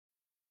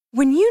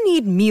When you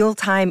need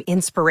mealtime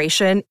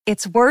inspiration,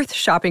 it's worth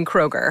shopping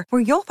Kroger,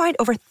 where you'll find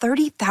over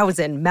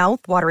 30,000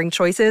 mouth-watering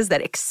choices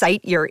that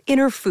excite your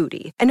inner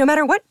foodie. And no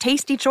matter what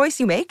tasty choice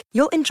you make,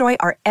 you'll enjoy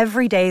our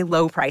everyday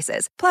low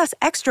prices, plus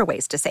extra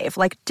ways to save,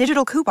 like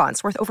digital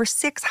coupons worth over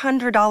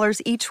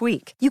 $600 each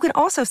week. You can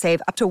also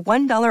save up to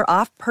 $1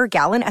 off per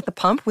gallon at the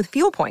pump with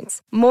fuel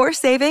points. More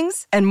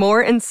savings and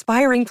more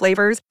inspiring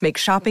flavors make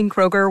shopping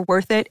Kroger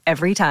worth it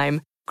every time.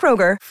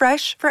 Kroger,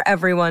 fresh for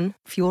everyone.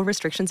 Fuel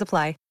restrictions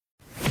apply.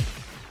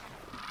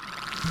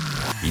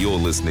 You're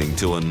listening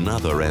to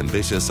another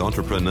ambitious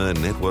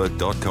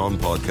entrepreneurnetwork.com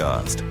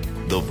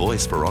podcast, the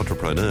voice for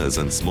entrepreneurs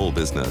and small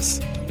business.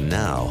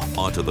 Now,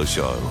 onto the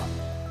show.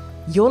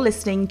 You're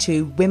listening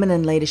to Women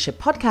in Leadership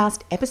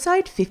Podcast,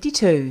 episode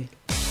 52.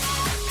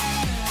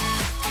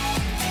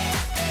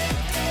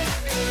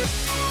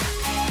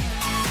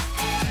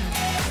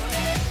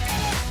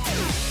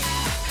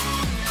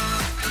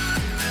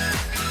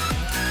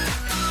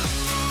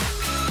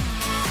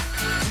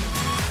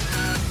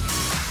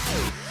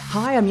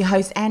 Hi, I'm your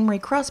host, Anne-Marie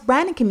Cross,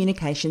 brand and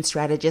communication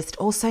strategist,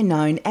 also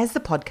known as the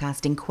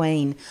Podcasting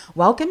Queen.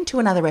 Welcome to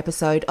another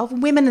episode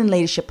of Women in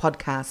Leadership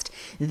Podcast,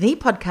 the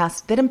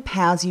podcast that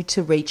empowers you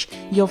to reach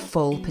your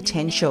full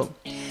potential.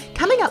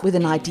 Coming up with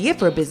an idea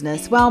for a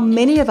business, well,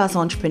 many of us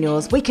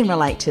entrepreneurs, we can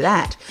relate to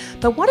that.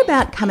 But what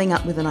about coming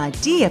up with an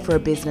idea for a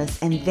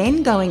business and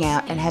then going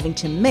out and having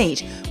to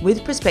meet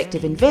with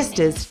prospective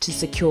investors to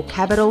secure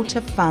capital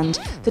to fund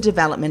the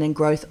development and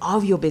growth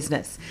of your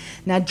business?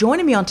 Now,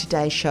 joining me on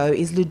today's show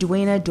is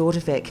Ludwina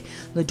Dordevic.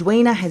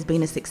 Ludwina has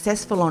been a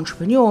successful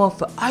entrepreneur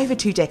for over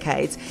 2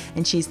 decades,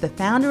 and she's the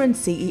founder and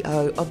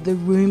CEO of the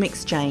Room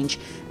Exchange,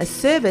 a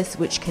service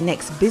which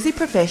connects busy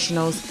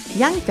professionals,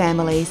 young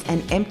families,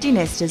 and empty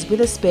nesters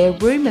with a spare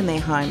room in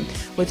their home,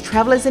 with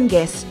travellers and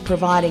guests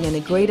providing an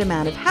agreed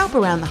amount of help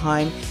around the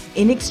home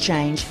in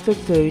exchange for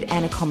food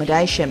and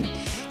accommodation.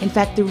 In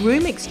fact, the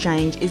Room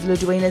Exchange is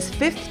Ludwina's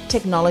 5th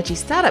technology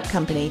startup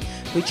company,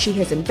 which she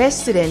has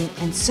invested in,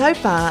 and so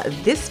far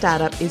this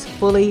startup is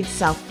fully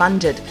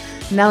self-funded.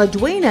 Now,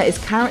 Ludwina is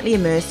currently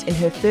immersed in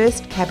her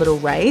first capital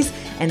raise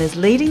and is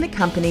leading the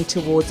company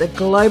towards a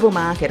global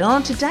market. And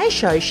on today's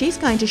show, she's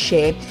going to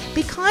share,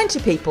 be kind to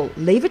people,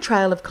 leave a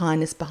trail of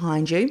kindness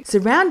behind you,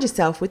 surround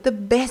yourself with the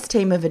best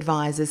team of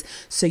advisors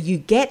so you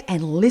get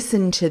and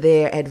listen to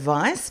their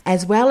advice,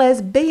 as well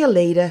as be a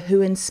leader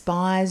who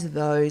inspires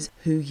those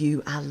who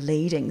you are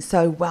leading.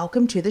 So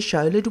welcome to the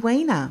show,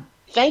 Ludwina.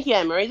 Thank you,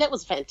 Anne-Marie. That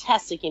was a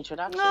fantastic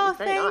introduction. Oh,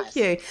 Very thank nice.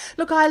 you.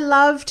 Look, I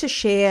love to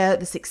share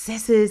the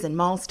successes and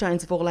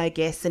milestones of all our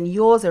guests, and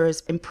yours are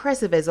as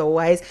impressive as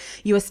always.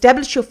 You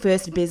established your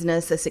first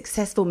business, a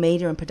successful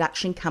media and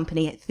production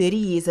company at 30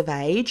 years of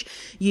age.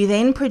 You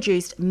then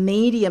produced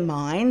Media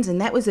Minds, and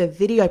that was a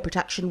video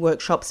production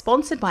workshop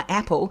sponsored by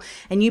Apple,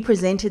 and you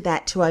presented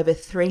that to over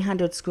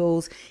 300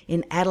 schools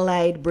in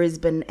Adelaide,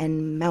 Brisbane,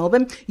 and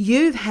Melbourne.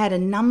 You've had a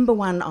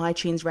 #1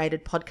 iTunes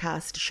rated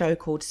podcast show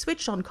called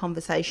Switched On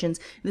Conversations.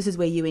 This is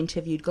where you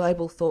interviewed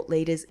global thought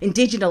leaders in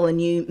digital and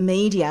new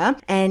media.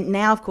 And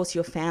now, of course,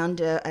 you're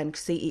founder and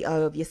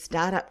CEO of your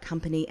startup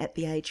company at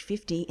the age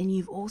 50. And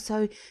you've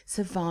also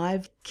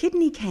survived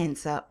kidney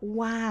cancer.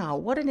 Wow,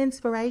 what an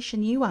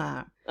inspiration you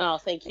are. Oh,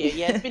 thank you.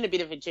 Yeah, it's been a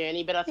bit of a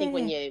journey, but I think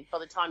by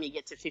the time you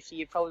get to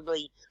 50,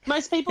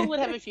 most people would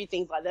have a few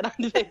things like that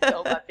under their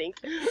belt, I think.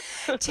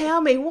 Tell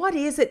me, what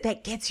is it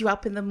that gets you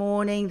up in the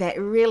morning, that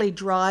really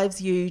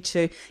drives you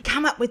to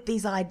come up with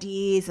these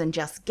ideas and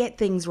just get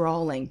things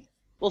rolling?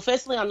 Well,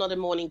 firstly, I'm not a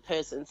morning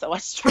person, so I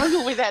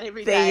struggle with that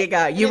every day. There you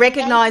go. You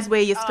recognise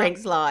where your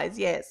strengths lies,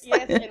 yes.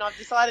 Yes, and I've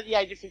decided at the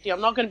age of 50, I'm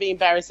not going to be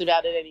embarrassed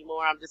about it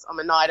anymore. I'm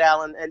a night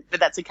owl,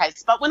 but that's the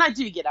case. But when I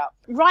do get up,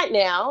 right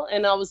now,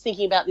 and I was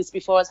thinking about this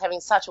before, I was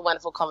having such a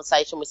wonderful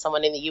conversation with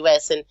someone in the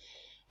US,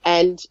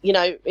 and you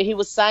know, he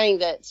was saying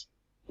that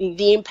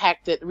the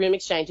impact that Room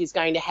Exchange is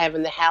going to have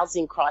in the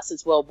housing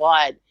crisis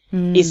worldwide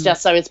is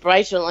just so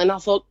inspirational. And I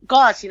thought,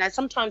 gosh, you know,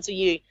 sometimes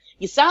you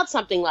start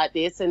something like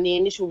this and the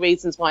initial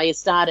reasons why you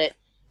start it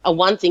are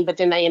one thing, but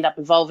then they end up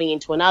evolving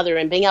into another,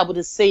 and being able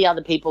to see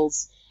other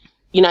people's,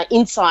 you know,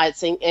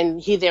 insights and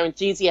hear their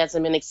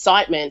enthusiasm and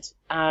excitement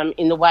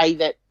in the way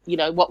that, you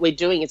know, what we're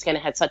doing is going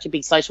to have such a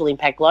big social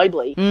impact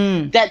globally.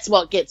 That's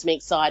what gets me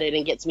excited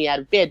and gets me out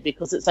of bed,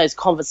 because it's those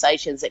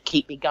conversations that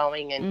keep me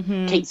going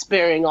and keep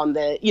spurring on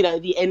the, you know,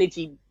 the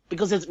energy,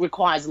 because it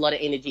requires a lot of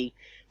energy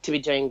to be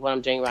doing what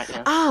I'm doing right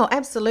now. Oh,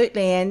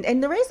 absolutely.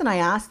 And the reason I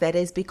ask that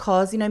is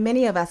because, you know,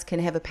 many of us can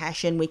have a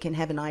passion, we can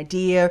have an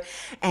idea.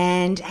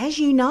 And as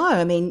you know,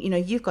 I mean, you know,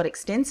 you've got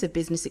extensive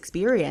business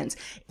experience.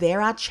 There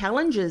are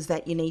challenges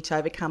that you need to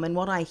overcome. And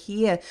what I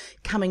hear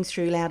coming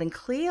through loud and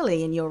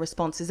clearly in your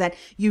response is that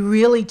you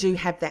really do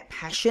have that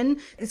passion.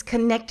 It's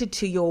connected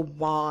to your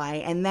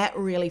why. And that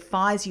really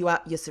fires you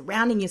up. You're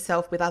surrounding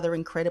yourself with other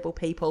incredible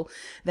people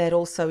that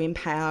also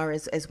empower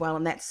as well.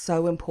 And that's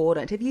so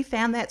important. Have you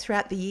found that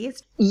throughout the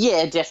years?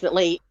 Yeah,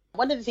 definitely.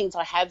 One of the things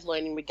I have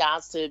learned in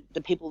regards to the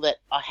people that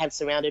I have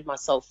surrounded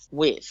myself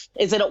with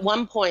is that at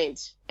one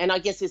point, and I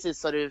guess this is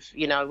sort of,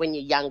 when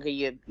you're younger,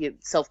 your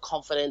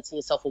self-confidence and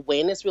your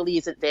self-awareness really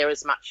isn't there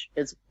as much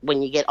as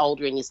when you get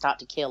older and you start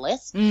to care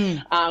less.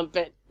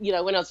 But,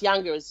 when I was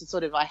younger, it's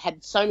sort of, I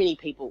had so many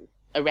people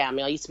around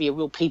me. I used to be a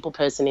real people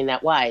person in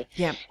that way.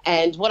 Yeah.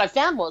 And what I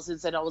found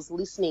is that I was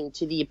listening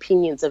to the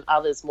opinions of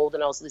others more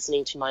than I was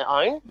listening to my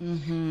own.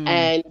 Mm-hmm.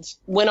 And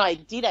when I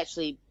did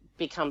actually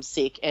become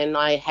sick and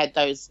I had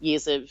those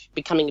years of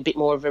becoming a bit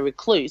more of a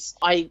recluse,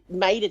 I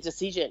made a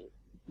decision,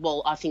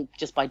 well, I think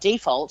just by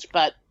default,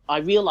 but I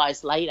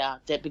realised later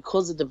that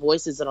because of the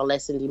voices that I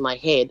listened in my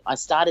head, I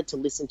started to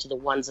listen to the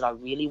ones that I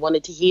really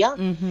wanted to hear.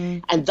 Mm-hmm.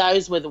 And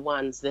those were the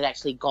ones that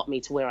actually got me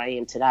to where I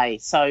am today.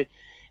 So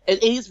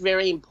it is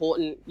very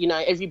important.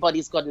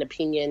 Everybody's got an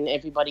opinion.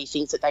 Everybody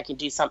thinks that they can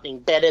do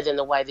something better than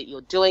the way that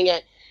you're doing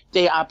it.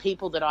 There are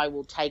people that I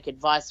will take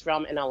advice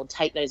from, and I will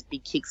take those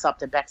big kicks up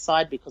the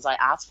backside because I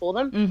asked for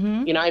them.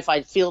 Mm-hmm. If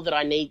I feel that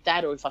I need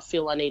that, or if I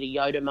feel I need a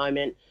Yoda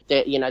moment,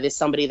 that there's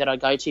somebody that I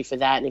go to for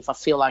that. And if I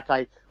feel like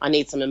I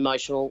need some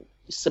emotional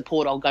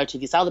support, I'll go to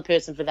this other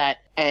person for that,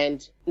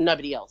 and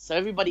nobody else. So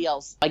everybody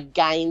else, I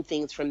gain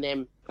things from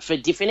them for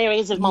different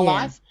areas of my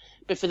life,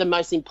 but for the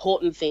most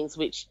important things,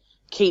 which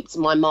keeps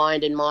my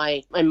mind and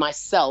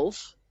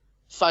myself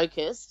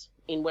focused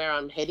in where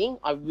I'm heading,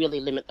 I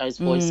really limit those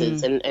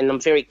voices and I'm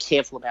very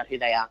careful about who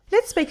they are.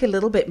 Let's speak a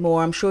little bit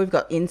more. I'm sure we've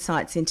got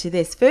insights into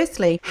this.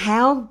 Firstly,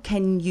 how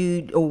can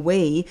you or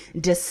we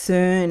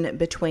discern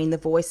between the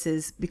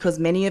voices? Because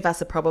many of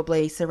us are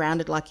probably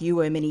surrounded, like you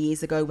were many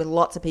years ago, with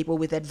lots of people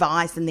with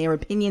advice and their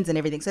opinions and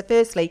everything. So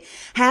firstly,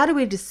 how do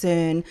we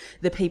discern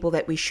the people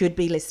that we should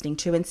be listening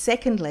to? And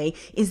secondly,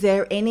 is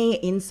there any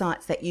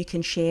insights that you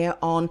can share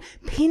on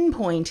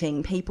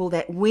pinpointing people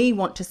that we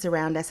want to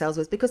surround ourselves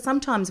with? Because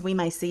sometimes we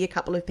may see a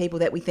couple of people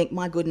that we think,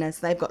 my goodness,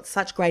 they've got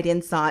such great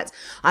insights.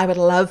 I would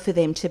love for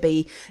them to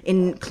be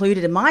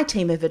included in my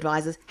team of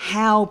advisors.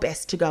 How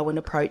best to go and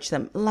approach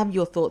them? Love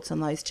your thoughts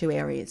on those two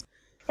areas.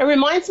 It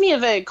reminds me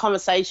of a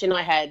conversation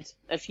I had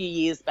a few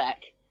years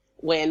back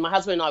when my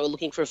husband and I were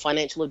looking for a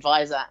financial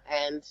advisor,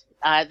 and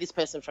this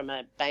person from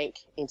a bank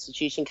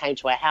institution came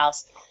to our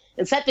house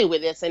and sat there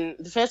with us. And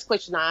the first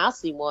question I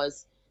asked him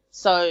was,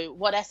 so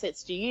what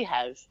assets do you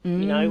have?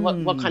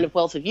 What kind of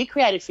wealth have you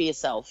created for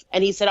yourself?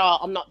 And he said,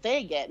 I'm not there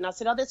yet. And I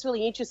said, that's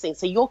really interesting.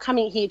 So you're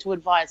coming here to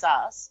advise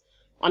us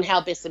on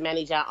how best to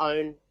manage our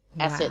own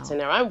assets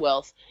and our own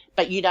wealth,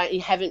 but you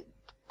haven't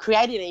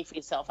created any for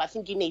yourself. I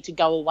think you need to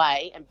go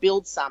away and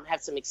build some,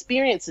 have some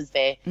experiences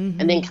there,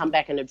 and then come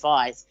back and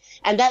advise.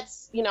 And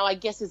that's, I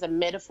guess is a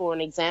metaphor, an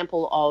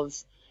example of,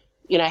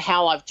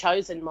 how I've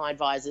chosen my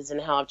advisors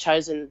and how I've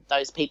chosen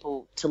those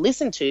people to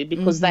listen to,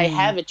 because they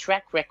have a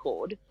track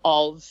record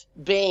of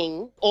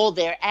being, or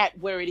they're at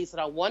where it is that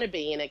I want to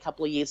be in a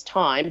couple of years'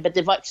 time, but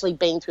they've actually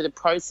been through the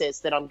process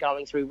that I'm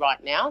going through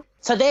right now.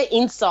 So their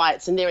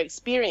insights and their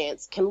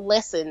experience can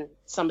lessen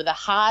some of the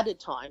harder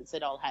times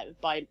that I'll have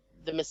by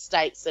the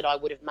mistakes that I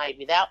would have made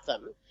without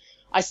them.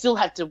 I still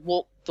have to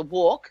walk the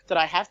walk that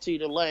I have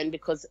to learn,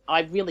 because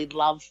I really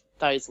love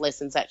those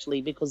lessons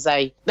actually, because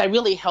they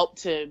really help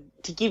to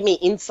give me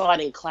insight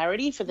and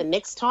clarity for the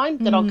next time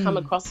that I'll come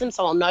across them,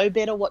 so I'll know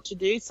better what to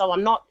do. So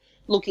I'm not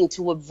looking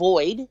to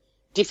avoid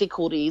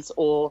difficulties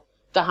or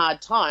the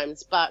hard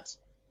times, but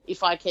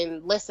if I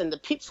can lessen the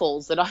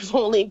pitfalls that I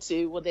fall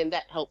into, well, then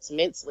that helps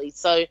immensely.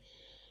 So,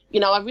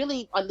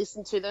 I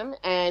listen to them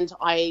and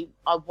I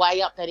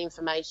weigh up that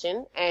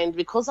information. And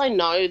because I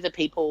know the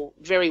people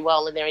very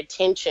well and their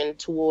intention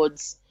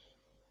towards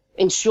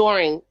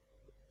ensuring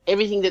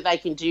everything that they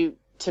can do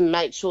to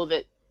make sure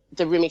that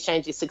the room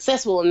exchange is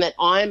successful and that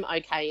I'm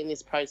okay in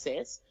this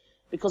process,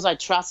 because I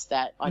trust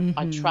that.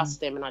 I trust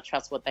them and I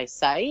trust what they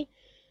say.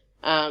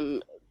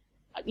 I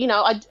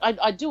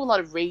do a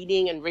lot of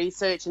reading and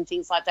research and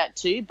things like that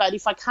too, but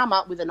if I come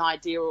up with an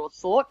idea or a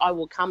thought, I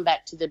will come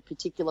back to the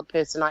particular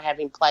person I have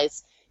in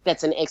place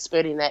that's an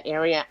expert in that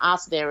area,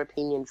 ask their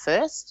opinion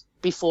first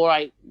before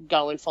I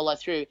go and follow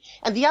through.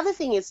 And the other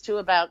thing is too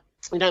about,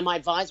 my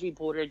advisory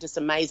board are just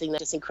amazing. They're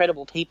just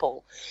incredible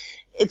people.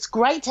 It's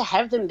great to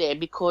have them there,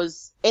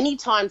 because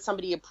anytime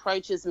somebody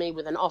approaches me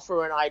with an offer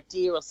or an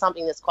idea or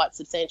something that's quite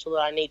substantial that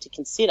I need to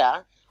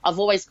consider, I've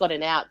always got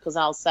an out, because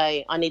I'll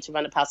say I need to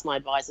run it past my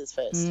advisors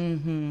first.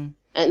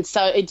 And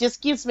so it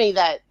just gives me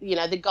that,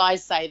 the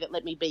guys say that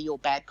let me be your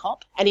bad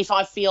cop. And if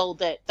I feel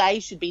that they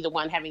should be the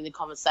one having the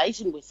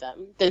conversation with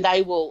them, then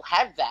they will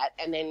have that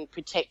and then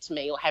protect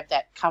me or have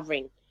that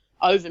covering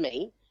over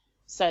me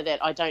so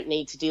that I don't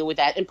need to deal with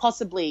that and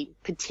possibly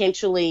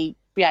potentially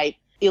create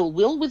ill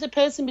will with a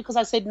person because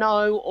I said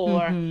no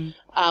or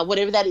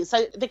whatever that is.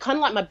 So they're kind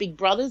of like my big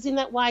brothers in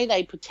that way.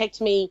 They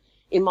protect me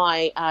in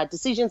my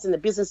decisions and the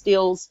business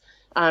deals,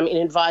 in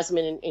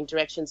advisement and in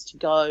directions to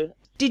go.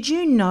 Did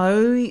you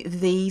know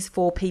these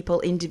 4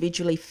 people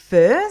individually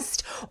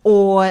first,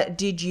 or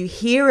did you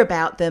hear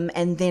about them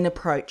and then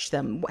approach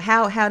them?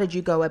 How did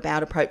you go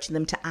about approaching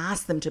them to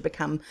ask them to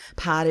become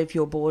part of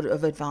your board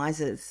of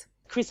advisors?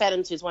 Chris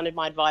Adams, who's one of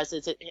my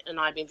advisors, and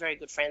I have been very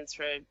good friends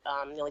for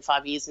nearly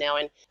 5 years now,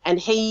 and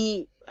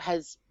he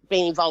has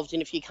been involved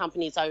in a few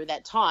companies over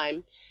that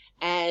time.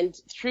 And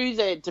through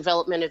the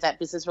development of that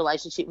business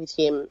relationship with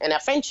him and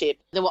our friendship,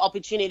 there were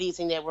opportunities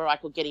in there where I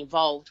could get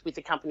involved with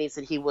the companies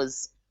that he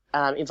was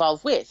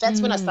involved with.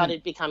 That's when I started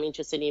to become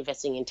interested in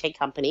investing in tech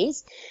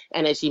companies.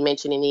 And as you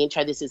mentioned in the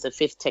intro, this is the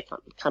 5th tech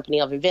company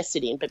I've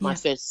invested in, but my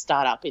first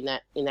startup in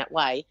that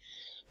way.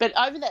 But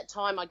over that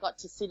time, I got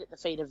to sit at the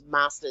feet of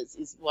masters,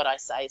 is what I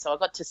say. So I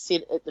got to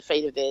sit at the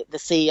feet of the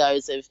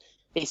CEOs of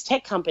these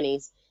tech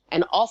companies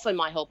and offer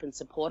my help and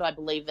support. I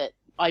believe that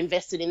I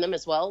invested in them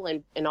as well,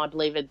 and I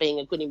believe that being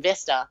a good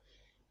investor,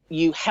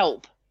 you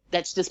help.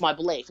 That's just my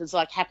belief. It's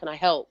like, how can I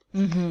help?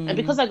 Mm-hmm. And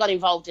because I got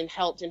involved and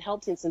helped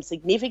in some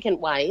significant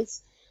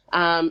ways,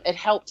 it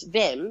helped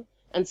them.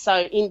 And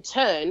so in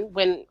turn,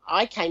 when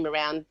I came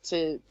around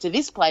to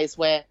this place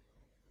where,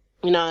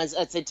 as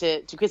I said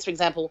to Chris, for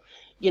example,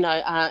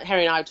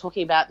 Harry and I were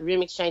talking about the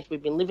Room Exchange.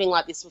 We've been living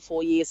like this for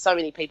 4 years. So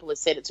many people have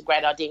said it's a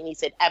great idea. And he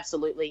said,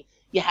 absolutely,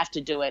 you have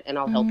to do it and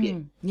I'll help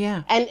you.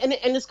 Yeah. And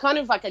it's kind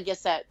of like, I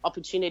guess, that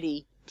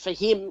opportunity for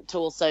him to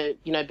also,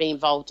 be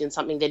involved in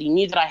something that he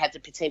knew that I had the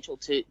potential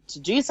to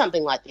do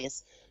something like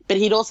this. But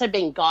he'd also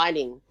been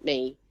guiding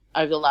me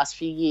over the last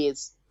few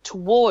years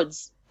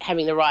towards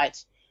having the right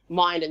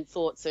mind and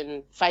thoughts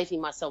and faith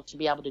in myself to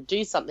be able to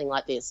do something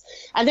like this.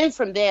 And then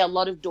from there, a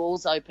lot of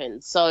doors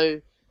opened.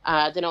 So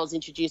then I was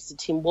introduced to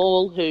Tim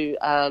Wall, who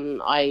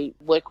I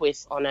work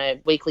with on a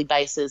weekly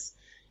basis.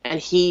 And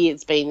he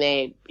has been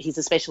there. He's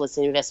a specialist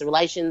in investor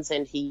relations,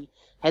 and he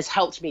has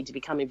helped me to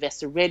become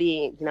investor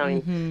ready,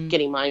 in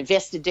getting my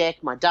investor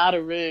deck, my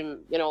data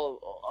room,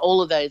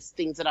 all of those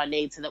things that I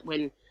need so that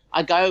when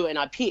I go and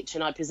I pitch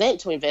and I present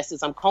to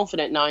investors, I'm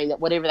confident knowing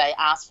that whatever they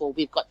ask for,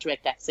 we've got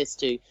direct access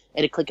to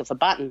at a click of a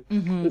button.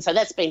 Mm-hmm. And so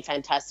that's been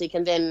fantastic.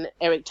 And then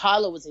Eric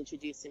Tyler was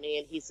introduced to me,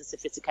 and he's a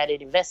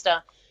sophisticated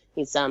investor.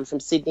 He's from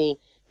Sydney,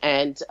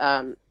 and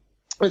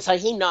so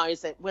he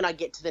knows that when I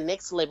get to the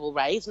next level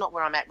raise, not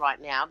where I'm at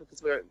right now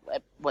because we're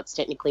at what's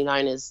technically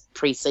known as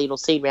pre-seed or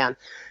seed round,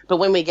 but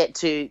when we get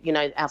to,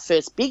 our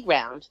first big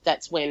round,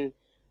 that's when,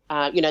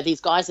 these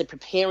guys are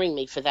preparing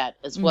me for that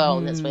as well.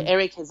 And that's where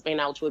Eric has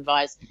been able to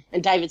advise.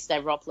 And David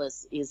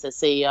Stavropoulos is the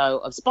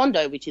CEO of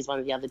Spondo, which is one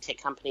of the other tech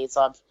companies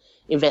I've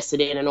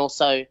invested in and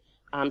also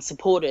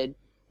supported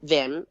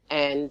them.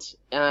 And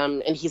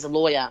he's a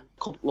lawyer,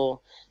 corporate law.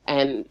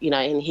 And,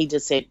 and he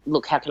just said,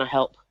 look, how can I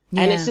help?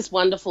 Yeah. And it's just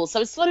wonderful.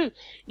 So it's sort of,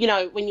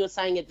 when you were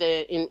saying in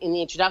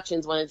the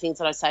introductions, one of the things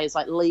that I say is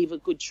like leave a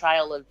good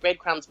trail of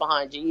breadcrumbs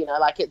behind you,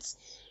 it's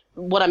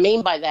what I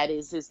mean by that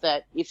is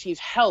that if you've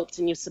helped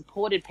and you've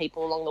supported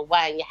people along the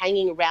way and you're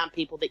hanging around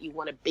people that you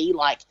want to be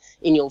like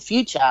in your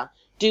future,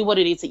 do what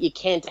it is that you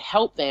can to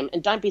help them.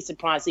 And don't be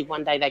surprised if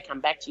one day they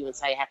come back to you and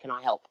say, how can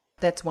I help?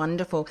 That's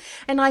wonderful.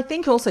 And I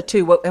think also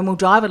too, and we'll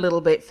dive a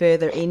little bit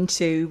further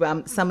into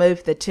some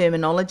of the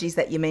terminologies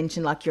that you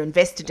mentioned, like your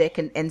investor deck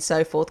and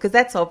so forth, because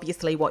that's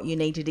obviously what you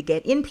needed to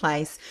get in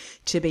place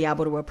to be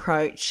able to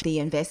approach the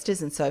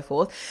investors and so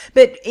forth.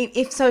 But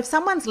if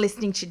someone's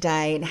listening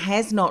today and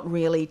has not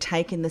really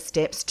taken the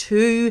steps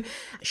to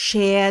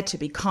share, to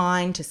be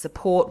kind, to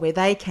support where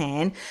they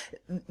can,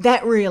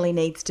 that really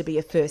needs to be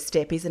a first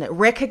step, isn't it?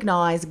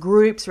 Recognize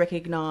groups,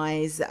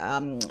 recognize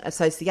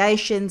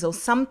associations or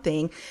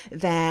something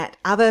that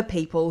other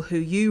people who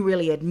you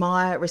really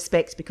admire,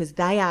 respect, because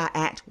they are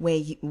at where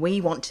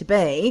we want to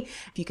be,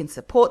 if you can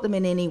support them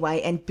in any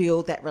way and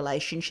build that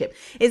relationship.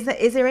 Is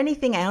there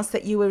anything else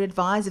that you would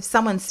advise if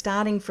someone's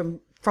starting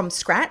from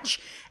scratch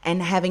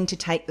and having to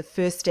take the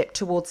first step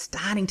towards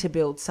starting to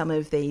build some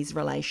of these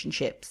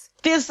relationships?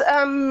 There's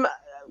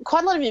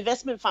quite a lot of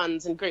investment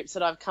funds and groups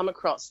that I've come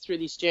across through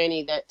this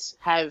journey that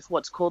have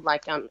what's called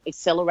like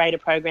accelerator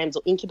programs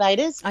or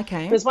incubators.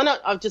 Okay. There's one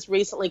I've just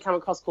recently come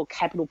across called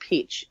Capital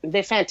Pitch.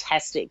 They're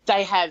fantastic.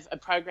 They have a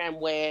program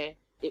where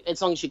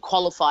as long as you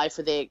qualify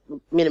for their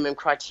minimum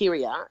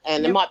criteria,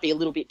 and It might be a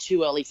little bit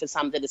too early for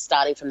some that are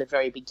starting from the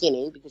very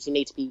beginning because you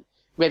need to be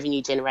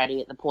revenue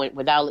generating at the point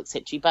where they'll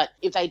accept you. But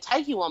if they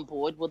take you on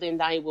board, well, then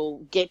they will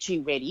get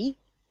you ready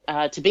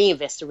to be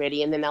investor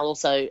ready, and then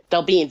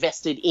they'll be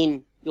invested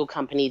in your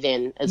company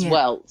then as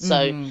well.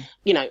 So, go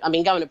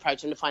and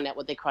approach them to find out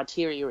what their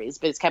criteria is,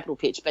 but it's Capital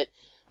Pitch. But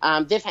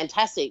they're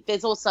fantastic.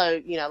 There's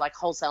also, like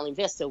Wholesale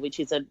Investor, which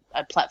is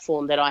a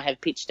platform that I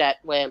have pitched at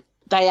where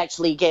they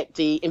actually get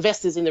the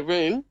investors in the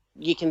room.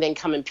 You can then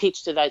come and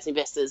pitch to those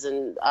investors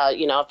and,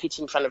 I've pitched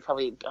in front of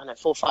probably, 400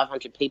 or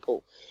 500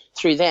 people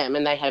through them,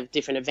 and they have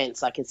different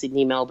events like in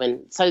Sydney,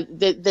 Melbourne. So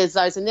there's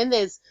those. And then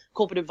there's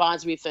corporate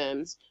advisory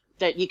firms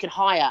that you can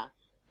hire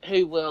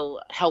who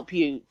will help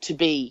you to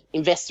be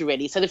investor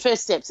ready. So the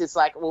first steps is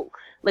like, well,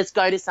 let's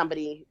go to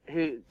somebody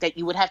that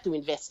you would have to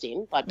invest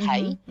in by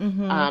pay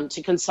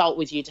to consult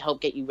with you to help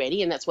get you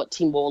ready. And that's what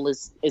Tim Wall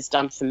has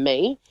done for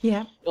me.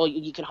 Yeah. Or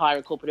you can hire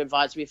a corporate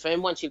advisory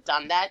firm. Once you've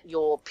done that,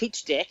 your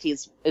pitch deck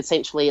is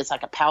essentially, it's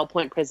like a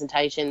PowerPoint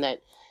presentation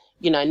that,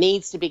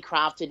 needs to be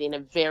crafted in a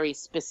very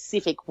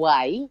specific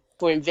way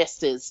for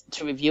investors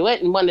to review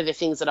it. And one of the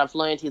things that I've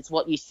learned is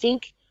what you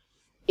think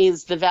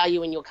is the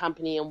value in your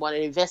company and what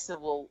an investor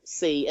will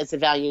see as the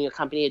value in your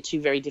company are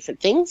two very different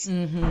things.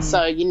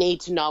 So you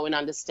need to know and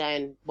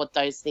understand what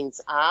those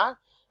things are,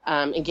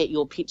 and get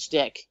your pitch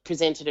deck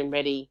presented and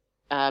ready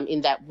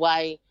in that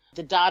way.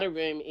 The data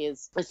room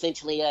is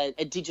essentially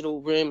a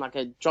digital room, like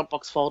a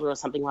Dropbox folder or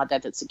something like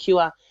that that's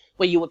secure,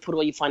 where you would put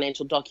all your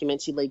financial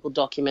documents, your legal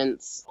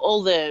documents,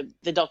 all the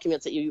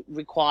documents that you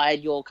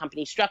required, your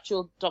company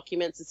structural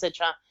documents,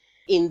 etc.,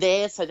 in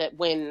there, so that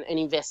when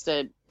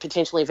an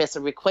potential investor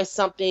requests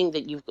something,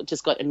 that you've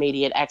just got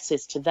immediate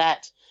access to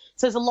that.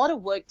 So there's a lot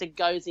of work that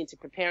goes into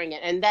preparing it.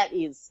 And that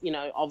is,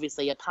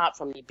 obviously apart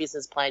from your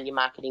business plan, your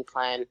marketing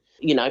plan,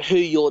 who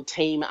your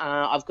team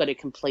are. I've got a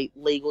complete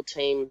legal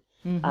team,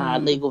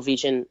 Legal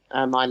Vision,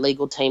 my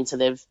legal team. So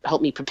they've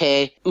helped me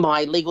prepare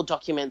my legal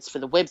documents for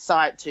the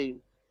website, to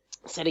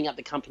setting up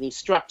the company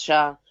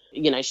structure,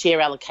 share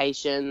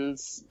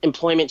allocations,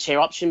 employment share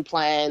option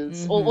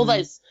plans, all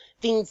those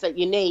things that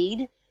you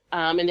need.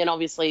 And then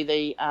obviously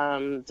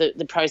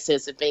the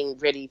process of being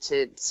ready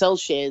to sell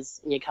shares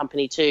in your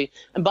company too.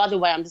 And by the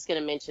way, I'm just going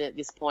to mention at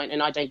this point,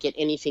 and I don't get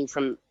anything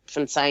from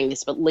saying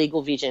this, but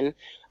Legal Vision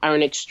are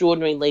an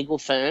extraordinary legal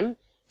firm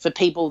for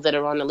people that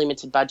are on a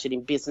limited budget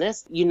in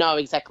business. You know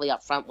exactly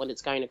up front what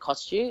it's going to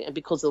cost you. And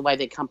because of the way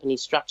their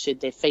company's structured,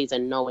 their fees are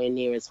nowhere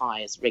near as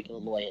high as regular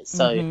lawyers.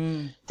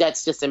 So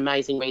that's just an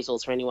amazing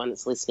resource for anyone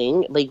that's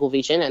listening. Legal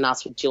Vision, and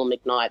us with Jill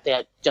McKnight,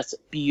 they're just a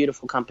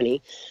beautiful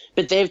company.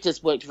 But they've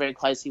just worked very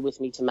closely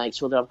with me to make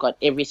sure that I've got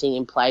everything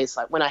in place.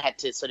 Like when I had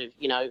to sort of,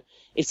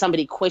 if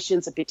somebody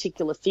questions a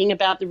particular thing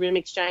about the room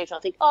exchange, I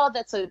think,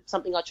 that's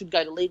something I should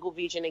go to Legal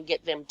Vision and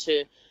get them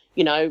to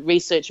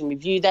research and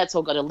review. That's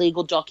all got a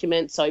legal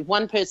document. So if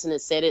one person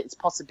has said it, it's a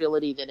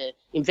possibility that an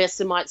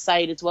investor might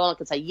say it as well. I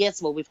can say,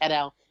 yes, well, we've had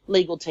our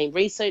legal team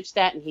research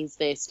that, and here's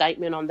their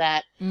statement on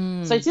that.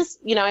 So just,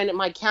 and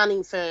my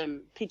accounting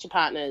firm, Pitcher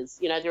Partners,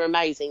 they're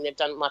amazing. They've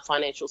done my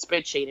financial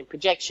spreadsheet and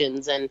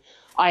projections, and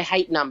I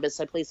hate numbers,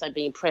 so please don't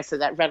be impressed that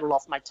that rattle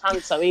off my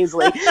tongue so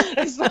easily.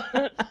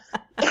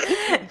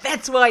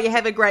 That's why you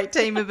have a great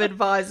team of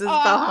advisors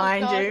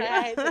behind you.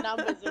 I hate the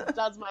numbers. It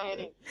does my head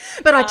in.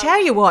 But I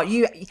tell you what,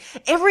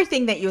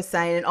 everything that you're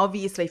saying, and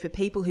obviously for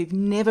people who've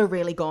never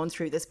really gone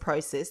through this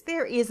process,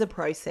 there is a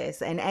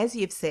process. And as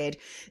you've said,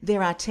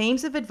 there are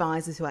teams of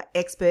advisors who are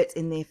experts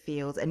in their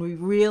fields, and we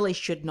really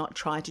should not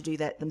try to do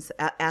that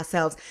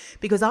ourselves,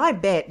 because I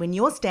bet when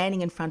you're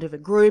standing in front of a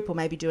group or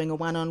maybe doing a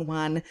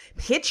one-on-one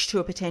pitch to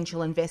a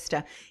potential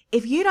investor,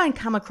 if you don't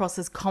come across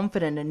as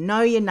confident and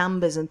know your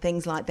numbers and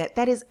things like that,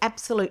 that is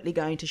absolutely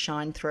going to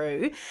shine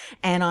through.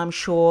 And I'm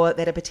sure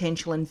that a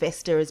potential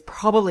investor is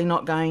probably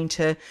not going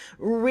to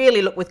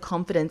really look with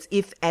confidence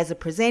if, as a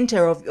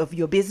presenter of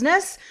your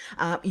business,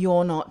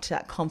 you're not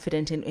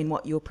confident in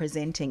what you're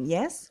presenting.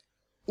 Yes?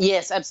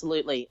 Yes,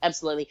 absolutely.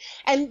 Absolutely.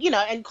 And,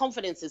 and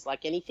confidence is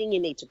like anything. You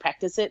need to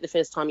practice it. The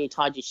first time you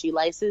tied your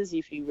shoelaces,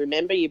 if you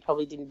remember, you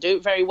probably didn't do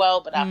it very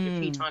well, but after a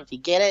few times you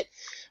get it.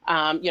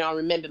 I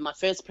remember my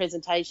first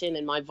presentation,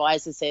 and my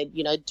advisor said,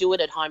 do it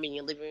at home in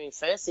your living room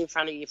first in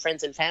front of your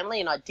friends and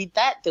family. And I did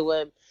that. There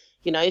were,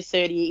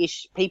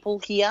 30-ish people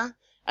here.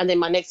 And then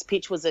my next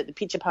pitch was at the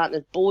Pitcher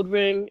Partners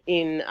boardroom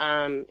in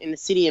the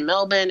city of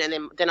Melbourne. And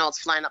then I was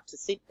flown up to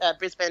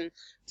Brisbane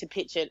to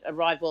pitch at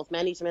Arrive Wealth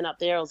Management up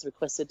there. I was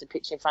requested to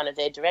pitch in front of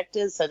their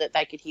directors so that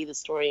they could hear the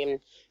story and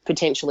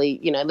potentially,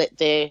 let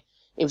their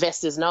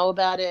investors know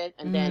about it.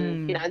 And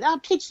then, they were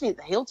pitching at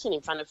the Hilton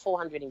in front of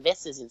 400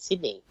 investors in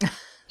Sydney. But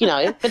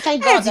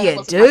thank God that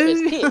wasn't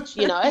my first pitch,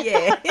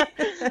 Yeah.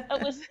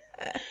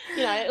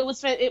 It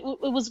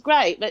was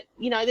great. But,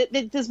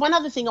 there's one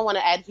other thing I want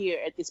to add here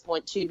at this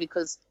point too,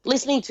 because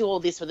listening to all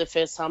this for the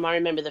first time, I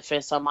remember the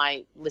first time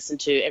I listened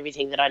to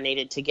everything that I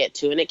needed to get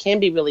to, and it can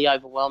be really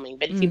overwhelming.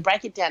 But if you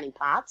break it down in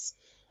parts,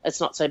 it's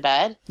not so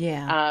bad.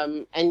 Yeah.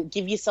 And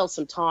give yourself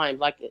some time.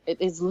 Like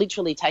it has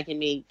literally taken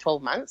me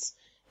 12 months.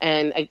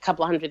 And a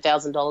couple of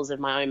 $100,000 of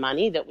my own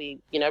money that we,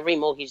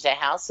 remortgaged our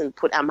house and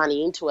put our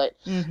money into it.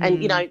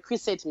 And,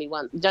 Chris said to me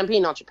once, don't be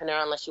an entrepreneur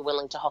unless you're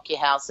willing to hock your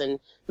house and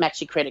max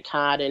your credit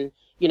card and,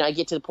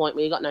 get to the point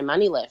where you've got no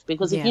money left.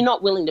 Because if you're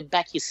not willing to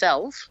back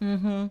yourself,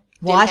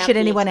 why should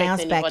anyone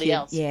else back you?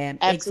 Else? Yeah,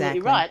 absolutely exactly.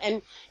 Right.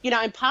 And,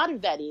 and part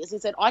of that is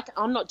that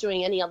I'm not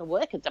doing any other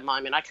work at the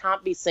moment. I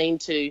can't be seen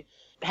to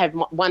have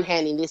one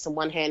hand in this and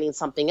one hand in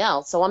something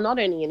else. So I'm not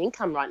earning an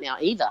income right now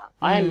either.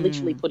 I am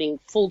literally putting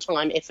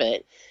full-time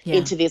effort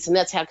into this, and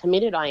that's how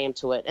committed I am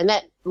to it. And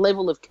that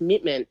level of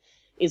commitment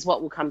is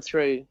what will come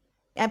through.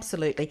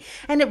 Absolutely.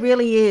 And it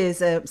really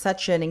is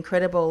such an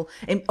incredible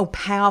or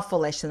powerful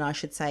lesson, I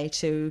should say,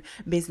 to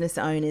business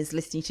owners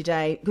listening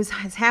today, because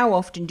how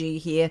often do you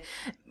hear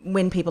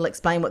when people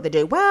explain what they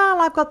do? Well,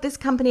 I've got this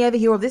company over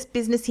here or this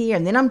business here,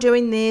 and then I'm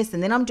doing this,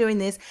 and then I'm doing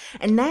this.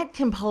 And that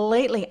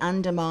completely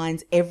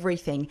undermines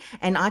everything.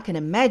 And I can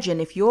imagine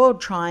if you're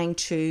trying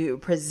to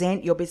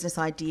present your business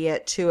idea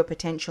to a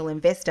potential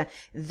investor,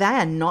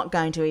 they're not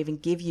going to even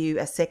give you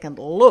a second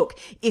look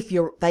if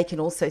they can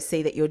also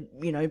see that you're,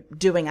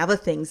 doing other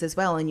things as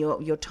well, and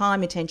your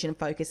time, attention, and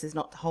focus is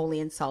not wholly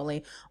and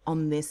solely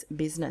on this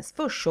business,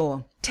 for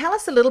sure. Tell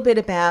us a little bit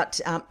about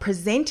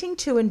presenting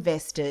to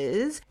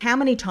investors. How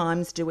many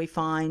times do we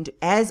find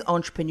as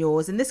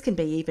entrepreneurs, and this can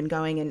be even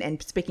going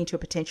and speaking to a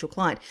potential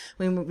client,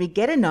 when we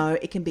get a no,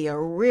 it can be a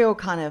real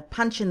kind of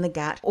punch in the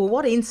gut? Or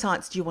what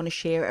insights do you want to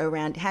share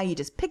around how you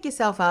just pick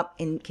yourself up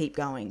and keep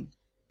going?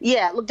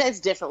 Yeah, look, that's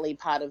definitely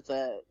part of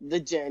the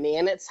journey,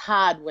 and it's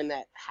hard when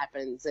that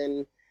happens.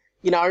 And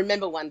I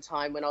remember one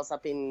time when I was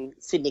up in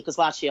Sydney, because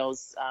last year I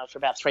was, for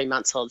about 3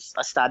 months,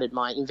 I started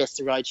my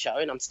Investor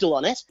Roadshow, and I'm still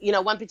on it.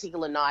 One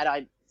particular night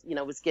I,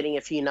 was getting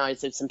a few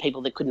no's of some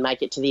people that couldn't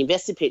make it to the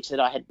investor pitch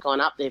that I had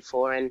gone up there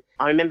for. And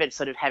I remember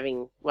sort of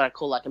having what I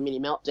call like a mini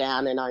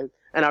meltdown, and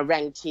I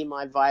rang Tim,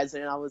 my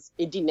advisor, and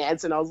it didn't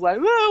answer, and I was like,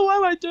 oh, why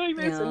am I doing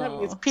this? And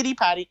having this pity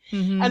party.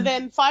 Mm-hmm. And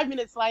then 5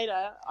 minutes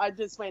later, I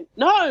just went,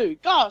 no,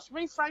 gosh,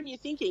 reframe your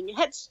thinking. You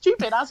had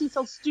stupid, ask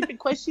yourself stupid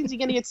questions, you're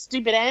going to get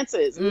stupid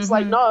answers. And it's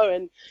like, no.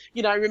 And,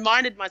 I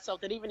reminded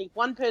myself that even if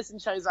one person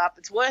shows up,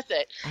 it's worth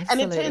it.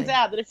 Absolutely. And it turns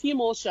out that a few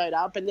more showed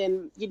up, and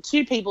then the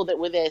 2 people that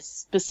were there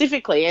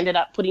specifically ended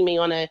up putting me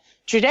on a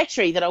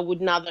trajectory that I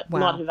would not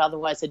have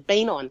otherwise had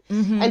been on.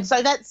 Mm-hmm. And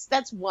so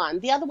that's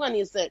one. The other one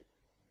is that,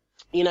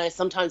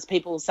 sometimes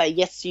people say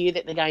yes to you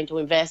that they're going to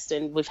invest,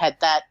 and we've had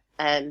that,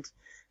 and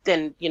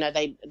then,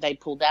 they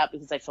pulled out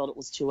because they felt it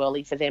was too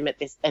early for them at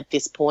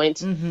this point.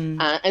 Mm-hmm.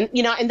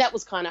 And that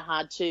was kind of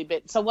hard too.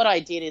 But so what I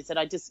did is that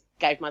I just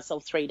gave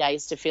myself 3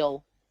 days to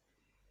feel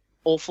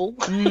awful.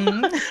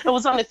 Mm-hmm. It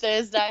was on a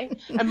Thursday,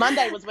 and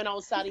Monday was when I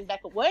was starting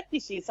back at work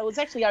this year. So it was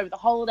actually over the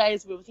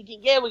holidays. We were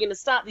thinking, we're going to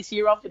start this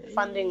year off with the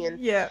funding,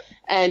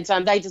 and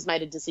they just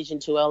made a decision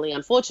too early,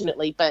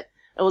 unfortunately. But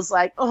it was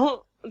like,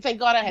 thank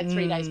God I had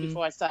 3 days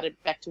before I started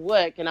back to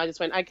work, and I just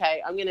went,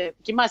 okay, I'm going to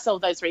give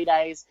myself those 3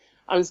 days.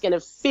 I'm just going to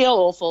feel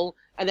awful,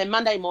 and then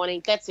Monday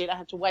morning, that's it. I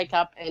have to wake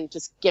up and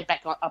just get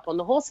back up on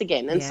the horse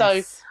again. And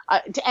so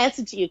to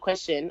answer to your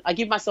question, I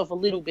give myself a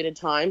little bit of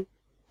time,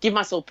 give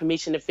myself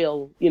permission to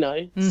feel,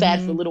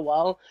 sad for a little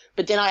while,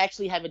 but then I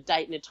actually have a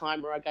date and a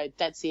time where I go,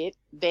 that's it.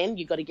 Then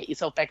you got to get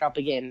yourself back up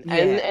again.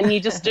 And you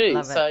just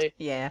do. So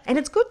and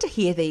it's good to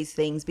hear these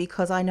things,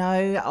 because I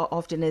know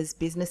often as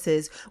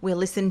businesses we'll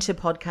listen to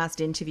podcast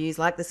interviews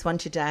like this one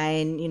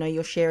today, and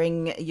you're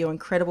sharing your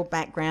incredible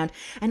background,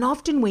 and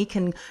often we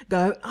can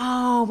go,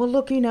 oh well,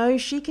 look,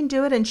 she can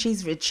do it and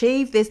she's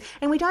achieved this,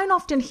 and we don't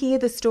often hear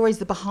the stories,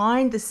 the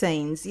behind the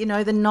scenes, the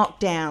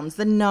knockdowns,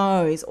 the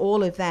no's,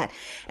 all of that,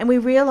 and we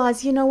realize,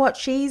 what,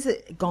 she's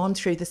gone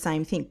through the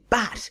same thing,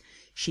 but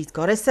she's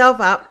got herself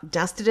up,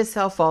 dusted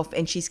herself off,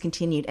 and she's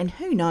continued. And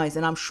who knows,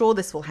 and I'm sure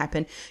this will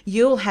happen,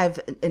 you'll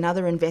have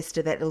another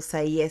investor that will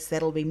say yes,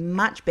 that'll be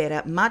much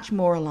better, much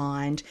more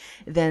aligned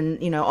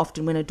than,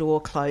 often when a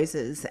door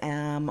closes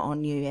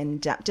on you,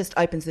 and just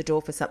opens the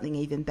door for something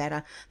even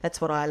better.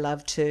 That's what I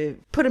love to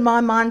put in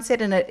my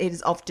mindset, and it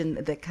is often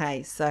the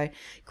case. So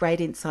great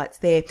insights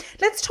there.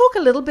 Let's talk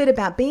a little bit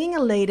about being a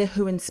leader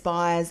who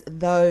inspires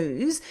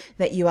those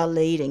that you are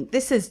leading.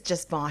 This is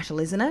just vital,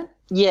 isn't it?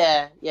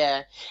 Yeah.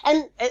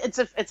 And it's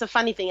a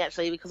funny thing,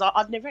 actually, because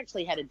I've never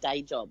actually had a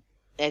day job,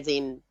 as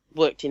in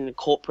worked in the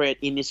corporate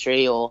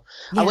industry, or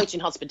I worked in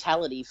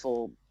hospitality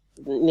for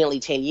nearly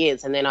 10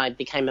 years, and then I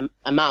became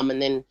a mum,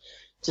 and then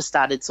just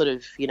started sort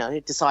of,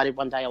 decided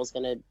one day I was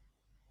going to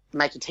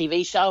make a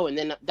TV show, and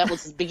then that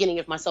was the beginning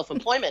of my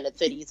self-employment at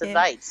 30 years of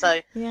age. So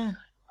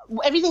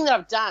everything that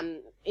I've done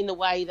in the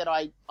way that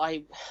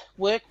I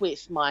work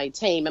with my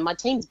team, and my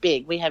team's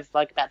big. We have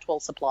like about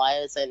 12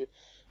 suppliers and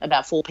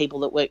about 4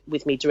 people that work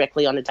with me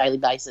directly on a daily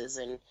basis.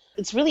 And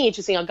it's really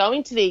interesting. I go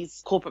into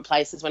these corporate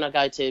places when I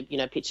go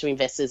to, pitch to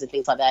investors and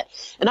things like that,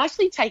 and I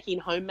actually take in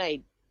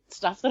homemade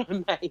stuff that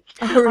I make.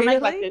 Oh, really? I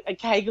make like a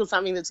cake or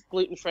something that's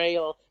gluten-free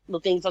or little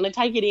things, and I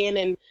take it in,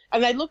 and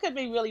they look at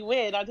me really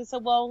weird. I just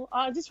said, well,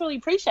 I just really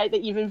appreciate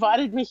that you've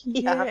invited me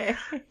here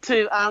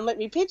to let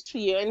me pitch for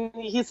you, and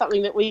here's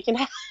something that we can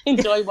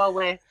enjoy while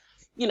we're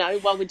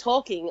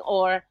talking.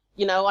 Or,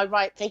 I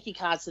write thank you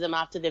cards to them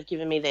after they've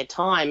given me their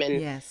time,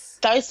 and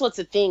those sorts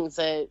of things.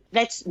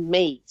 That's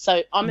me.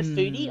 So I'm a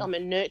foodie. I'm a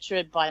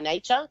nurturer by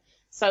nature.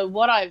 So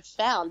what I've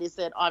found is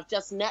that I've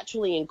just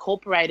naturally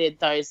incorporated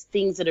those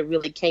things that are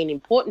really key and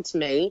important to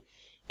me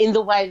in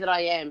the way that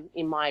I am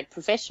in my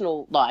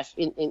professional life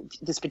in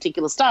this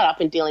particular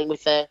startup, and dealing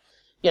with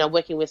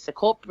working with the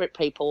corporate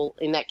people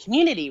in that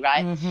community,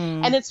 right?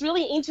 Mm-hmm. And it's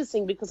really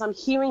interesting because I'm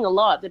hearing a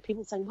lot that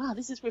people saying, wow,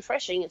 this is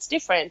refreshing, it's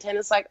different. And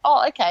it's like,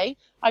 oh, okay,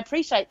 I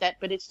appreciate that,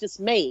 but it's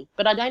just me.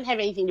 But I don't have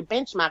anything to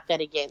benchmark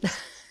that against.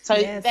 So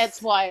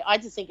that's why I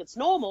just think it's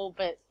normal,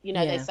 but,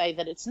 they say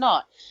that it's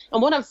not.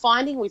 And what I'm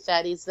finding with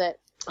that is that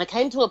I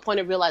came to a point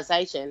of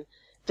realization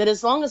that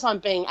as long as I'm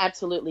being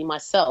absolutely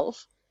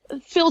myself,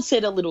 Phil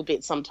said a little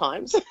bit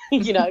sometimes,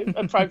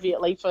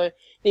 appropriately for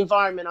the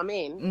environment I'm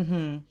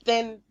in,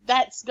 then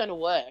that's going to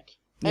work.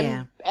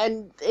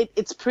 And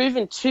it's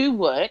proven to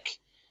work,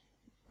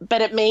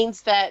 but it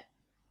means that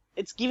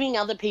it's giving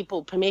other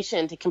people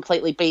permission to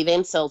completely be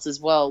themselves as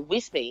well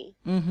with me.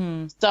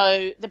 Mm-hmm.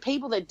 So the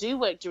people that do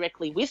work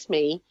directly with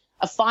me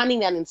are finding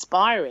that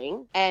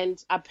inspiring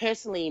and are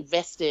personally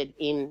invested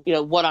in,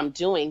 what I'm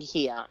doing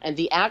here and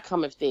the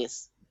outcome of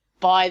this.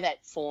 by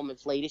that form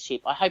of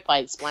leadership. I hope I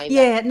explained that.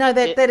 Yeah, no,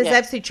 that is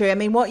absolutely true. I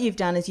mean, what you've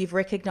done is you've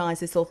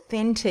recognised this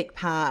authentic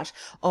part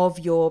of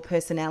your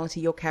personality,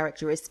 your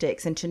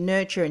characteristics, and to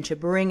nurture and to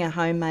bring a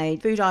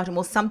homemade food item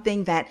or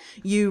something that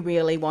you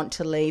really want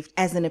to leave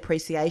as an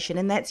appreciation,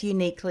 and that's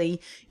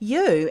uniquely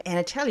you. And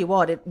I tell you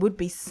what, it would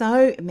be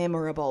so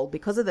memorable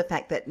because of the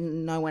fact that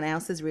no one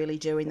else is really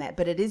doing that,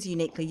 but it is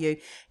uniquely you.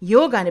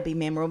 You're going to be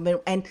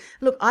memorable. And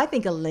look, I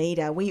think a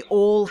leader, we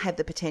all have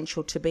the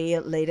potential to be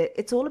a leader.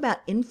 It's all about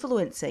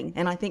influencing.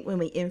 And I think when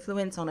we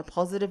influence on a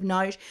positive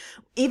note,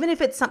 even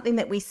if it's something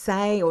that we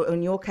say, or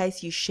in your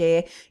case you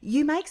share,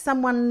 you make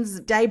someone's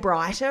day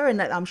brighter.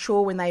 And I'm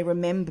sure when they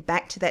remember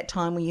back to that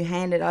time when you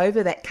handed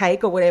over that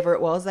cake or whatever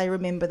it was, they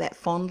remember that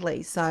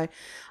fondly. So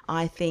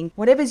I think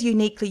whatever's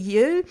uniquely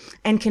you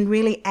and can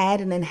really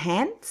add and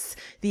enhance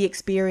the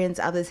experience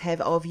others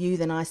have of you,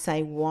 then I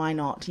say, why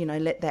not?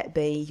 Let that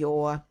be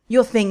your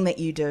thing that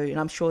you do. And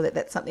I'm sure that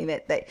that's something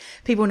that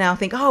people now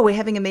think, oh, we're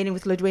having a meeting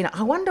with Ludwina.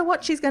 I wonder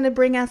what she's going to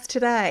bring us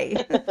today.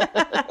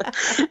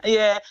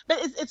 Yeah. But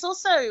it's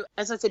also,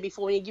 as I said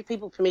before, when you give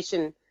people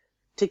permission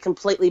to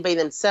completely be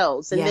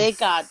themselves, and their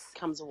guard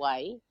comes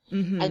away,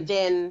 and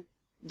then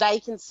they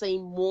can see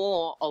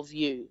more of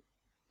you.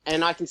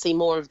 And I can see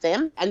more of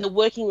them, and the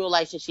working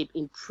relationship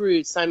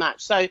improves so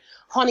much. So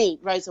Honey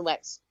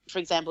Rosenwax, for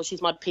example,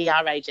 she's my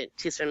PR agent.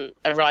 She's from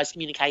Arise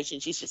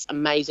Communications. She's just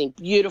amazing,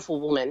 beautiful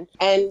woman.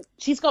 And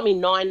she's got me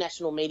 9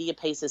 national media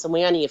pieces, and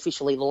we only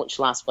officially launched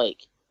last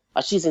week.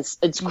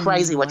 It's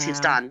crazy what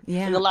she's done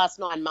in the last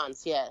 9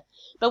 months,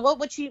 But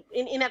what she,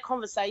 in our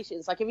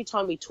conversations, like every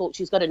time we talk,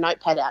 she's got a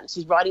notepad out and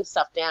she's writing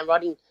stuff down,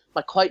 writing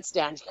my quotes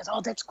down. She goes,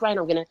 oh, that's great.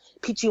 I'm going to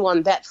pitch you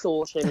on that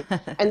thought.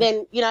 And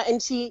then,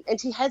 and she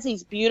has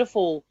these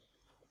beautiful,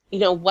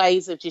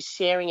 ways of just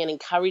sharing and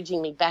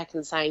encouraging me back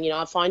and saying,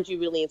 I find you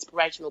really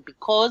inspirational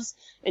because,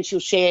 and she'll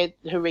share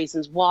her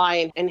reasons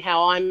why and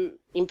how I'm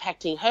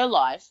impacting her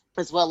life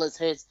as well as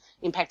hers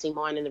impacting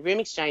mine in the room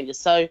exchanges.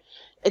 So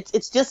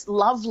it's just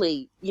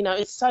lovely.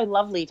 It's so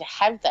lovely to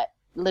have that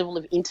level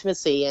of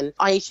intimacy. And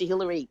Aisha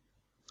Hillary,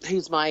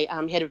 who's my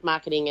head of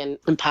marketing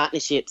and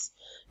partnerships,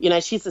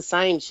 she's the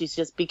same. She's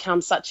just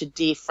become such a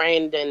dear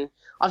friend. And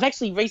I've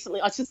actually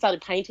I just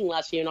started painting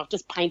last year, and I've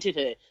just painted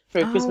her for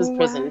a Christmas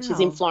present. She's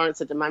in Florence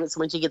at the moment, so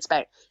when she gets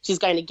back, she's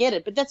going to get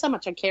it. But that's how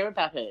much I care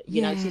about her.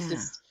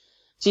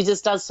 She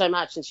just does so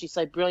much, and she's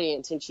so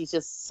brilliant, and she's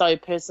just so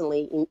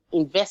personally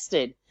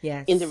invested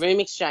in the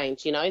room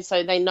exchange,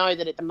 So they know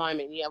that at the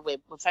moment, we're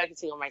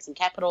focusing on raising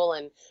capital,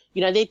 and,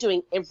 they're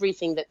doing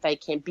everything that they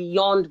can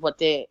beyond what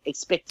they're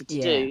expected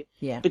to do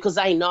because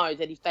they know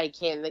that if they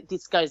can, that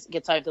this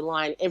gets over the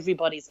line,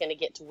 everybody's going to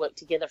get to work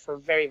together for a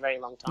very, very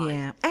long time.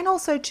 Yeah. And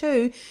also,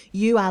 too,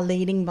 you are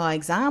leading by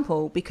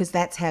example because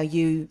that's how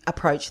you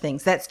approach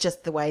things. That's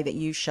just the way that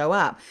you show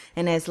up.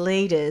 And as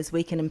leaders,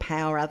 we can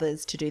empower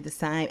others to do the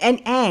same.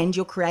 And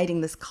you're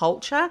creating this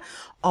culture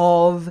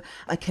of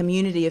a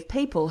community of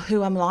people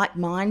who are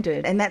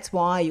like-minded, and that's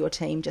why your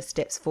team just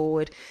steps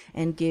forward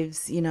and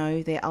gives,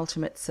 their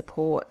ultimate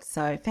support.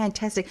 So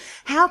fantastic.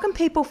 How can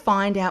people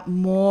find out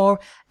more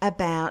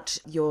about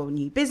your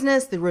new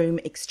business, The Room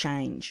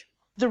Exchange?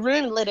 The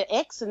Room, letter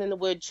X, and then the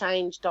word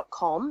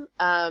change.com.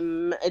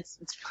 It's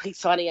really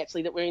exciting,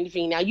 actually, that we're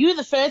interviewing now. You're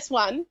the first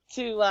one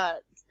to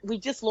we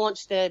just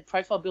launched the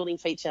profile building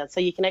feature, so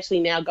you can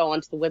actually now go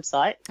onto the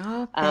website.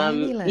 Oh,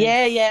 fabulous.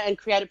 And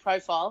create a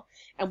profile.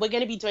 And we're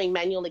going to be doing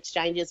manual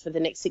exchanges for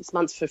the next 6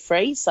 months for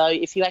free. So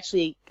if you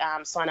actually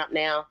sign up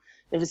now,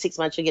 then for 6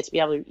 months, you get to be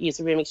able to use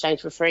the room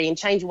exchange for free and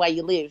change the way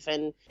you live.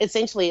 And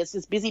essentially, it's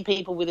just busy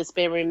people with a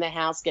spare room in their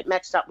house get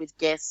matched up with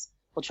guests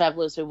or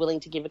travellers who are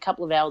willing to give a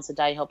couple of hours a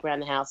day help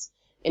around the house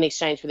in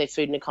exchange for their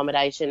food and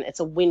accommodation.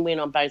 It's a win-win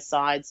on both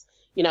sides.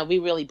 We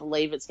really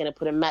believe it's going to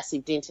put a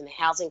massive dent in the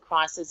housing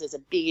crisis. There's a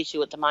big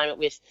issue at the moment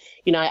with,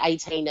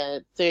 18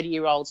 to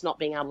 30-year-olds not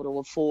being able to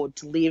afford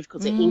to live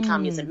because their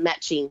income isn't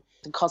matching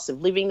the cost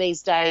of living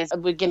these days.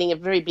 We're getting a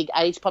very big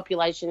age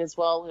population as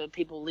well, who are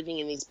people living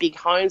in these big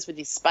homes with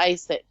this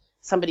space that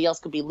somebody else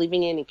could be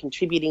living in and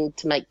contributing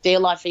to make their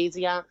life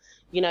easier.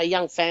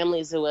 Young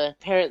families who are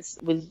parents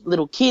with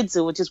little kids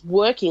who are just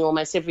working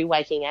almost every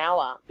waking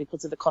hour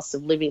because of the cost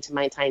of living to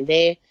maintain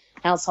their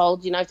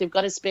household. If they've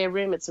got a spare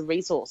room, it's a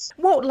resource.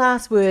 What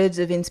last words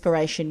of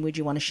inspiration would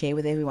you want to share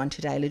with everyone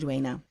today,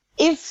 Ludwina?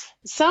 If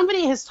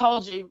somebody has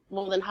told you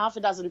more than half a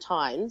dozen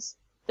times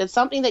that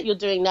something that you're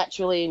doing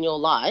naturally in your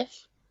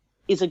life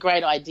is a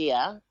great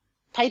idea,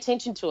 pay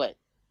attention to it,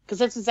 because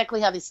that's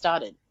exactly how this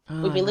started.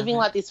 We've been living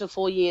like this for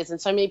 4 years,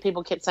 and so many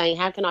people kept saying,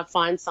 how can I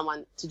find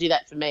someone to do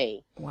that for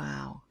me?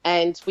 Wow.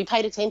 And we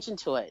paid attention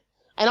to it.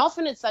 And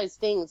often it's those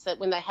things that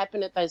when they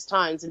happen at those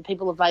times and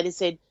people have later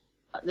said,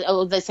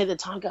 or they said at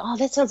the time, oh,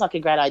 that sounds like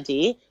a great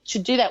idea,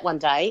 should do that one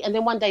day, and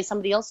then one day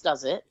somebody else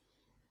does it.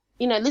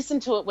 Listen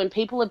to it when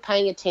people are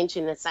paying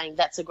attention and saying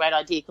that's a great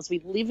idea, because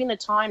we live in a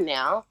time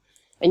now,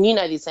 and you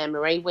know this,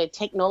 Anne-Marie, where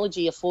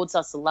technology affords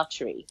us the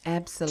luxury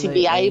Absolutely. To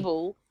be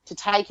able to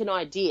take an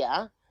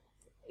idea,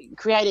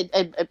 create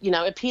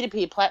a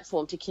peer-to-peer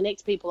platform to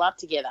connect people up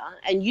together,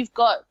 and you've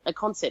got a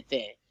concept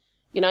there.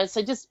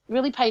 So just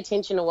really pay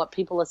attention to what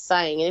people are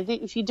saying. And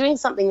if you're doing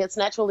something that's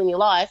natural in your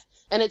life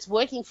and it's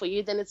working for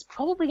you, then it's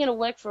probably going to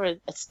work for a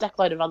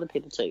stackload of other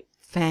people too.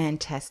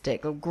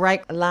 Fantastic. Well,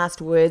 great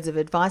last words of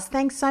advice.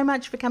 Thanks so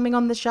much for coming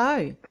on the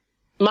show.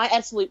 My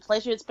absolute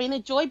pleasure. It's been a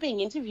joy being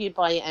interviewed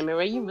by you,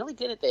 Anne-Marie. You're really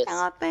good at this.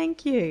 Oh,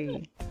 thank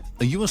you.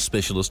 Are you a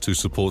specialist who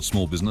supports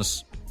small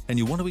business and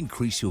you want to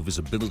increase your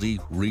visibility,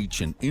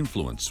 reach and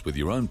influence with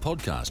your own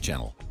podcast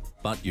channel,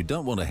 but you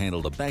don't want to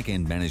handle the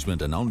back-end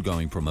management and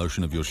ongoing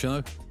promotion of your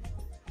show?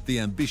 The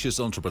Ambitious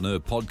Entrepreneur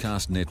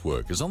Podcast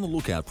Network is on the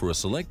lookout for a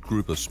select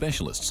group of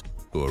specialists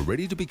who are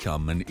ready to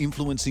become an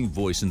influencing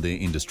voice in their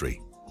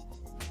industry.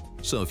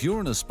 So if you're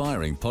an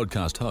aspiring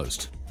podcast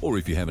host, or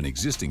if you have an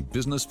existing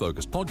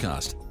business-focused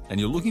podcast and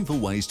you're looking for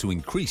ways to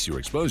increase your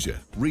exposure,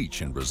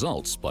 reach and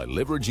results by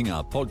leveraging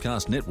our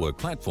podcast network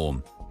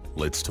platform,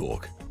 let's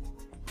talk.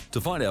 To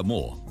find out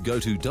more, go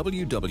to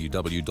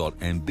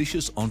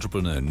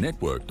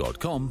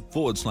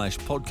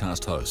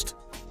www.ambitiousentrepreneurnetwork.com/podcast host.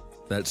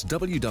 That's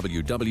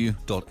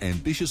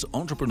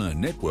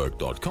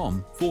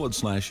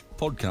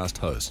www.ambitiousentrepreneurnetwork.com/podcast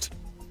host.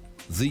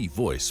 The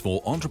voice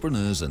for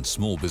entrepreneurs and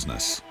small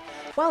business.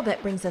 Well,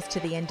 that brings us to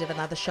the end of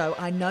another show.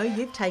 I know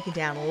you've taken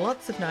down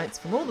lots of notes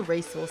from all the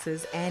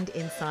resources and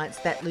insights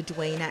that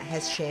Ludwina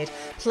has shared.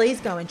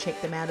 Please go and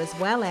check them out, as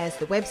well as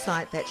the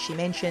website that she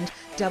mentioned,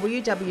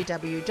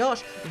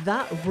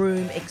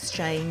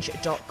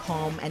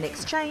 www.theroomexchange.com, and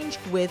exchange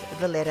with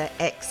the letter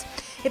X.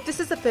 If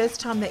this is the first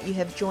time that you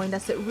have joined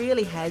us, it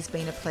really has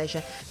been a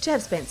pleasure to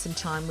have spent some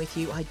time with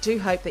you. I do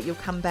hope that you'll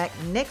come back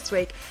next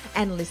week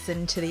and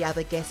listen to the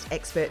other guest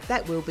expert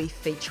that we'll be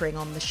featuring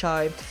on the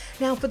show.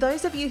 Now, for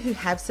those of you who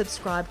have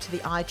subscribed to the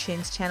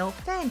iTunes channel,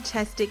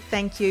 fantastic,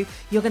 thank you.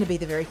 You're going to be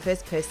the very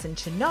first person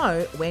to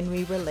know when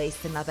we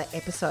release another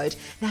episode.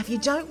 Now, if you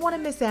don't want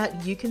to miss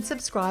out, you can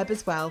subscribe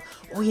as well.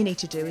 All you need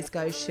to do is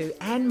go to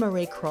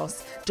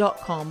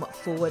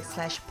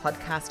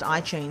annemariecross.com/podcast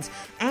iTunes.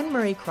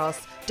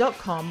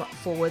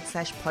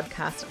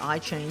 annemariecross.com/podcast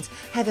iTunes.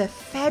 Have a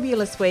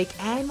fabulous week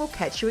and we'll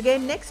catch you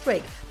again next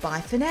week.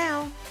 Bye for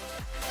now.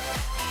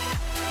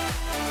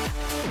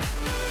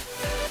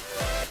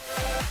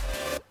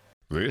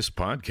 This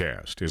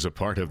podcast is a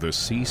part of the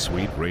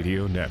C-Suite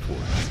Radio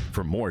Network.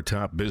 For more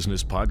top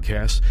business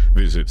podcasts,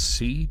 visit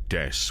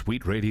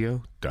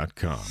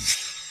c-suiteradio.com.